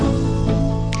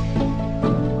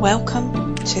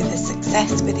Welcome to the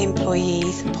Success with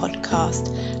Employees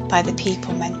podcast by the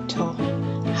People Mentor.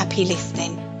 Happy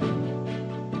listening.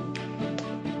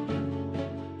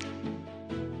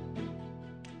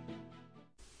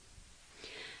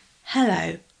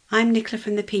 Hello, I'm Nicola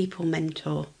from the People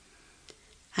Mentor.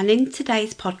 And in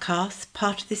today's podcast,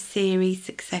 part of the series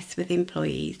Success with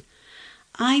Employees,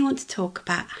 I want to talk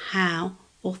about how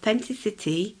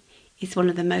authenticity is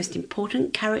one of the most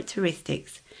important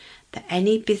characteristics that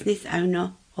any business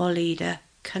owner or leader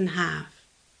can have.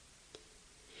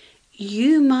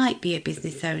 You might be a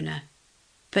business owner,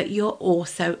 but you're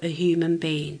also a human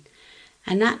being,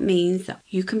 and that means that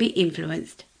you can be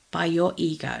influenced by your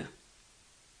ego.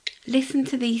 Listen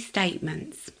to these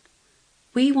statements.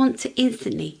 We want to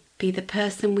instantly be the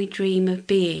person we dream of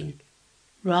being,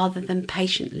 rather than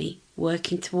patiently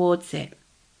working towards it.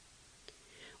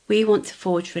 We want to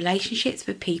forge relationships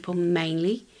with people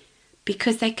mainly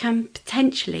because they can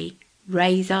potentially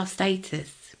raise our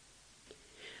status.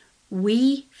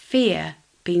 We fear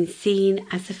being seen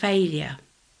as a failure.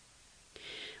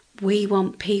 We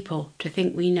want people to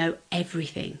think we know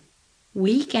everything.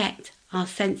 We get our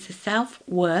sense of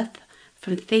self-worth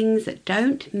from things that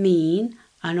don't mean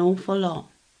an awful lot.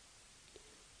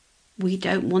 We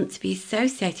don't want to be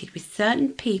associated with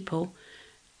certain people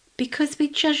because we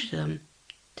judge them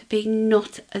to be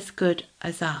not as good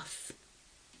as us.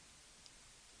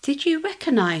 Did you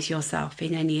recognise yourself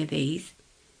in any of these?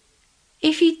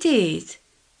 If you did,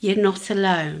 you're not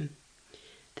alone.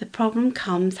 The problem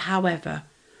comes, however,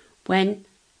 when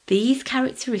these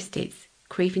characteristics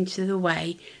creep into the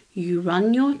way you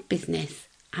run your business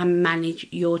and manage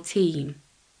your team.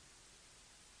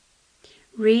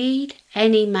 Read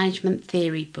any management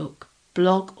theory book,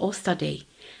 blog or study,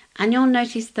 and you'll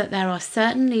notice that there are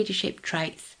certain leadership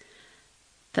traits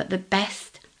that the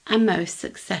best and most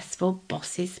successful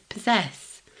bosses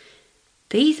possess.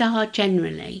 These are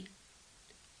generally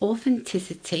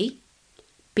authenticity,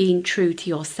 being true to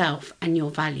yourself and your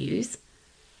values,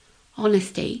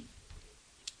 honesty,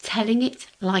 telling it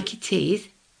like it is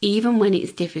even when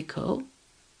it's difficult,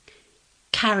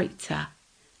 character,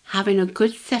 having a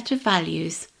good set of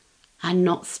values and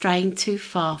not straying too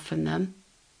far from them,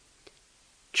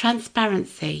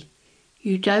 transparency,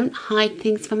 you don't hide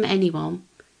things from anyone,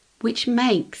 which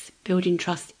makes building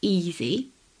trust easy.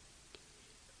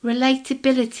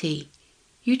 Relatability,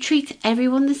 you treat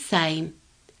everyone the same,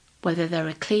 whether they're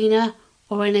a cleaner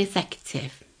or an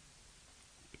executive.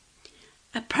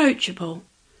 Approachable,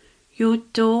 your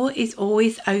door is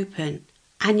always open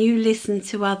and you listen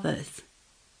to others.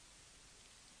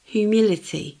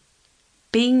 Humility,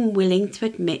 being willing to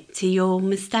admit to your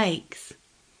mistakes.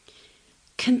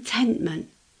 Contentment,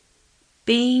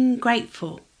 being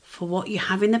grateful for what you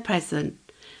have in the present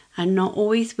and not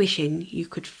always wishing you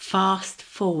could fast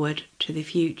forward to the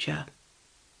future.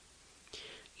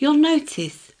 You'll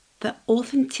notice that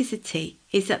authenticity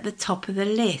is at the top of the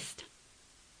list.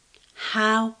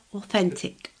 How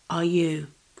authentic are you?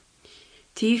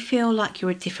 Do you feel like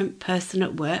you're a different person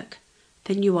at work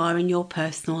than you are in your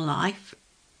personal life?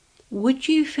 Would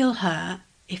you feel hurt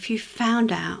if you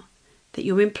found out that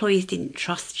your employees didn't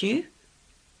trust you,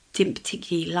 didn't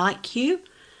particularly like you,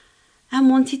 and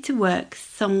wanted to work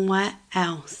somewhere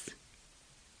else?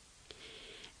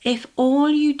 If all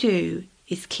you do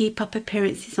is keep up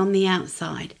appearances on the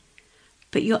outside,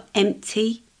 but you're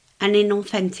empty and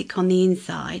inauthentic on the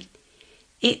inside,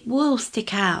 it will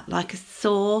stick out like a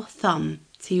sore thumb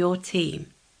to your team.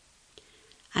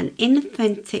 An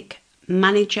inauthentic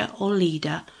manager or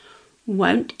leader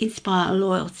won't inspire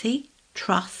loyalty,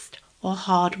 trust, or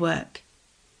hard work.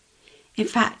 In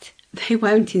fact, they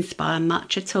won't inspire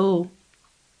much at all.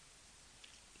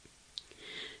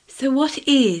 So what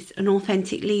is an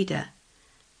authentic leader,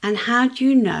 and how do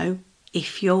you know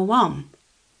if you're one?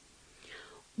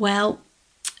 Well,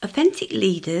 authentic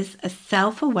leaders are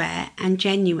self-aware and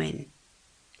genuine.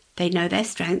 They know their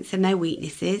strengths and their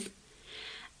weaknesses,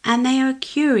 and they are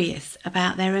curious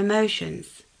about their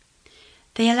emotions.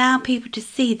 They allow people to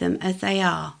see them as they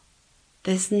are.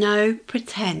 There's no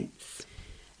pretense.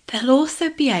 They'll also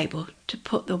be able to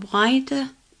put the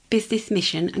wider business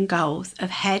mission and goals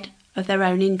ahead of their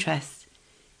own interests.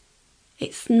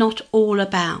 It's not all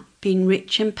about being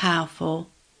rich and powerful.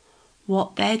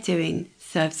 What they're doing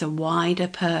serves a wider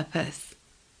purpose.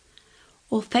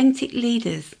 Authentic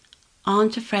leaders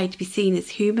aren't afraid to be seen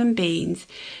as human beings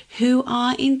who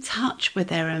are in touch with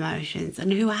their emotions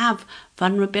and who have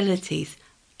vulnerabilities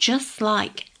just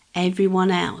like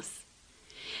everyone else.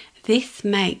 This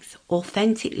makes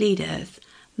authentic leaders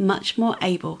much more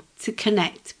able to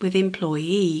connect with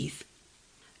employees.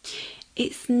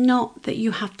 It's not that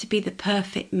you have to be the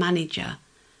perfect manager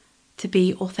to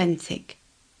be authentic,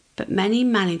 but many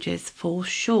managers fall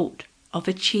short of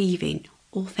achieving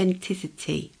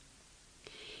authenticity.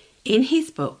 In his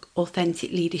book,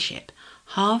 Authentic Leadership,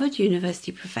 Harvard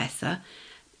University professor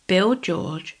Bill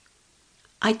George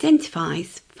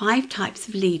identifies 5 types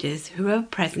of leaders who are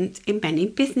present in many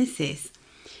businesses.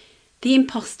 The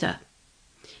imposter.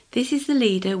 This is the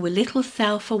leader with little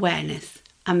self-awareness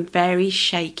and very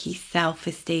shaky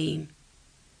self-esteem.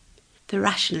 The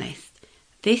rationalist.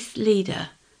 This leader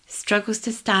struggles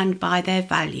to stand by their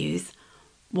values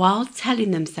while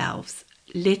telling themselves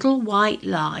little white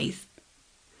lies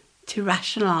to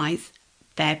rationalize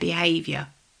their behavior.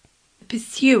 The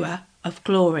pursuer of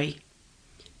glory.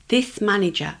 This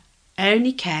manager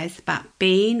only cares about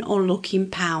being or looking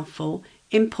powerful,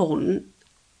 important,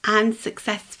 and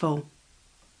successful.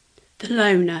 The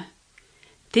loner.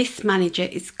 This manager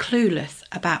is clueless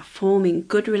about forming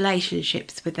good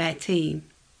relationships with their team.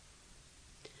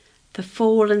 The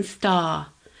fallen star.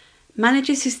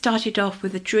 Managers who started off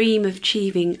with a dream of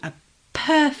achieving a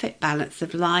perfect balance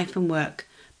of life and work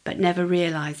but never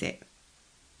realise it.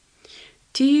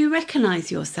 Do you recognise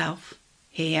yourself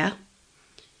here?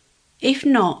 If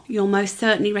not, you'll most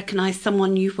certainly recognise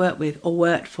someone you've worked with or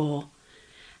worked for.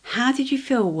 How did you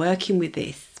feel working with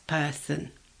this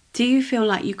person? Do you feel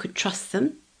like you could trust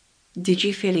them? Did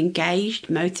you feel engaged,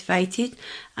 motivated,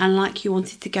 and like you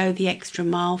wanted to go the extra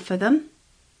mile for them?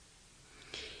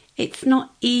 It's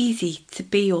not easy to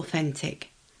be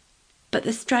authentic, but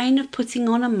the strain of putting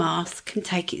on a mask can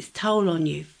take its toll on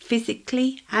you,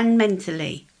 physically and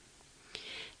mentally.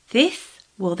 This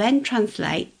will then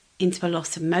translate into a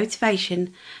loss of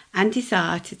motivation and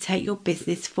desire to take your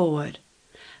business forward,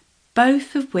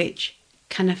 both of which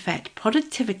can affect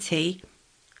productivity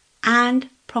and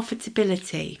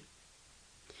profitability.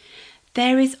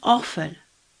 There is often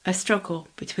a struggle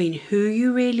between who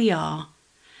you really are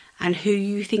and who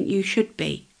you think you should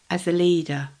be as a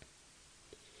leader.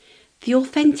 The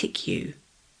authentic you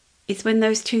is when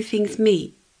those two things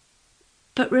meet,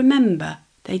 but remember,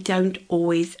 they don't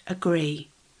always agree.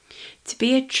 To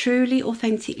be a truly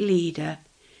authentic leader,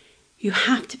 you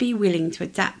have to be willing to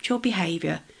adapt your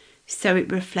behaviour so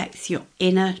it reflects your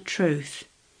inner truth.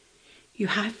 You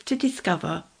have to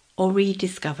discover or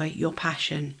rediscover your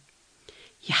passion.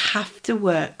 You have to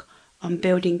work on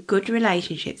building good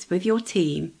relationships with your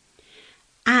team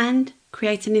and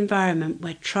create an environment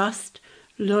where trust,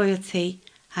 loyalty,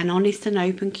 and honest and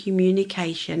open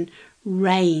communication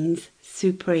reigns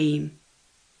supreme.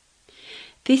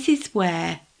 This is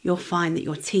where you'll find that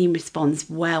your team responds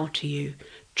well to you,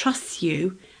 trusts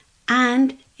you,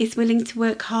 and is willing to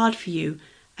work hard for you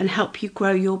and help you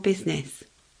grow your business.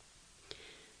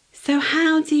 So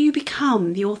how do you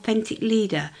become the authentic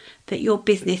leader that your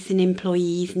business and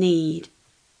employees need?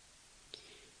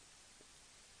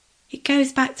 It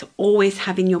goes back to always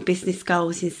having your business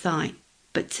goals in sight,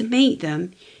 but to meet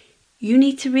them, you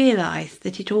need to realise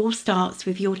that it all starts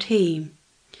with your team,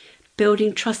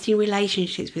 building trusting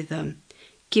relationships with them,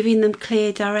 giving them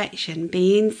clear direction,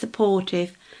 being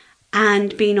supportive,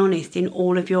 and being honest in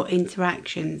all of your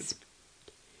interactions.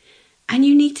 And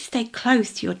you need to stay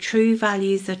close to your true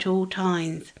values at all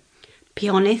times. Be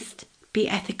honest, be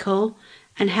ethical,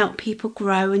 and help people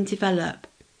grow and develop.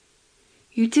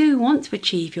 You do want to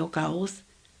achieve your goals,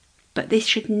 but this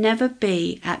should never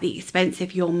be at the expense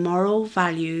of your moral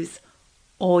values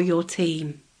or your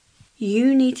team.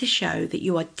 You need to show that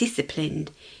you are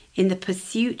disciplined in the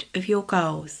pursuit of your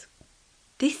goals.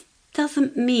 This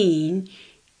doesn't mean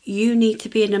you need to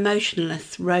be an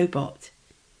emotionless robot.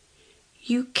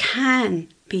 You can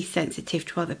be sensitive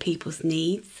to other people's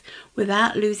needs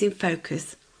without losing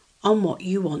focus on what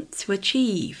you want to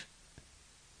achieve.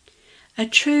 A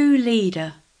true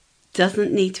leader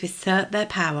doesn't need to assert their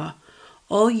power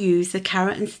or use the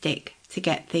carrot and stick to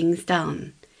get things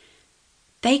done.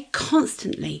 They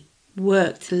constantly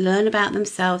work to learn about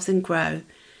themselves and grow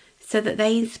so that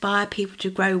they inspire people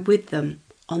to grow with them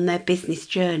on their business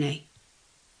journey.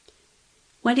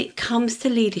 When it comes to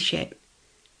leadership,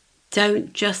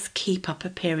 don't just keep up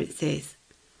appearances.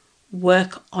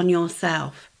 Work on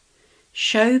yourself.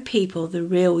 Show people the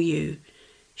real you.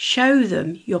 Show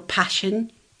them your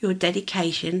passion, your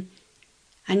dedication,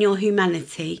 and your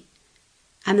humanity,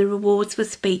 and the rewards will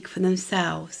speak for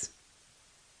themselves.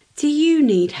 Do you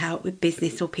need help with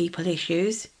business or people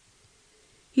issues?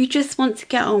 You just want to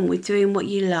get on with doing what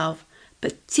you love,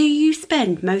 but do you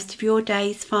spend most of your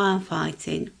days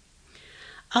firefighting?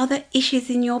 Are there issues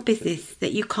in your business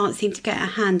that you can't seem to get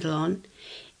a handle on?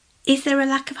 Is there a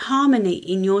lack of harmony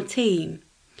in your team?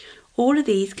 All of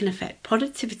these can affect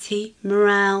productivity,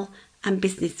 morale, and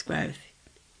business growth.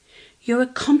 You're a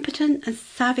competent and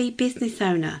savvy business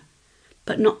owner,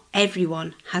 but not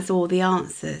everyone has all the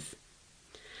answers.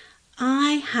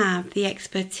 I have the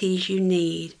expertise you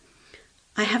need.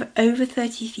 I have over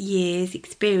 30 years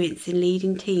experience in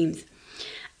leading teams,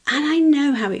 and I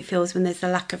know how it feels when there's a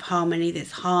lack of harmony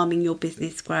that's harming your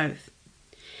business growth.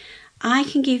 I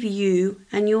can give you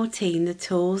and your team the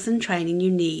tools and training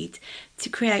you need to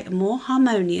create a more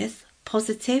harmonious,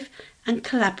 positive and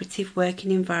collaborative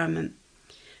working environment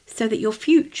so that your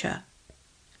future,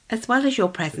 as well as your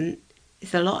present,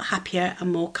 is a lot happier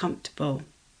and more comfortable.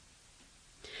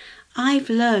 I've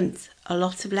learnt a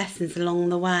lot of lessons along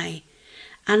the way,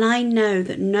 and I know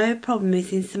that no problem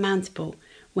is insurmountable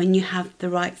when you have the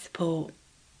right support.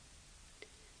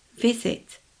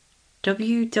 Visit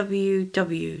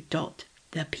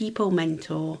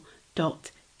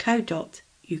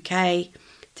www.thepeoplementor.co.uk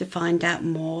to find out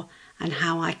more and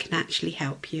how I can actually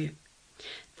help you.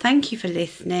 Thank you for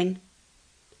listening.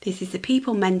 This is the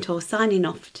People Mentor signing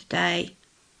off today.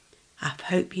 I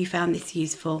hope you found this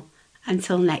useful.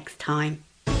 Until next time.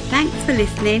 Thanks for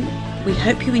listening. We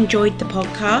hope you enjoyed the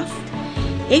podcast.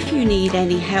 If you need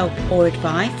any help or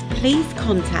advice, please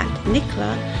contact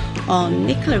Nicola on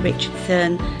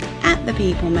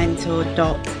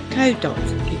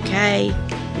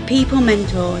nicolaRichardson@thepeoplementor.co.uk. The People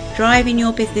Mentor, driving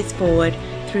your business forward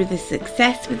through the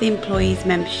Success with Employees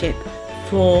membership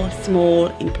for small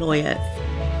employers.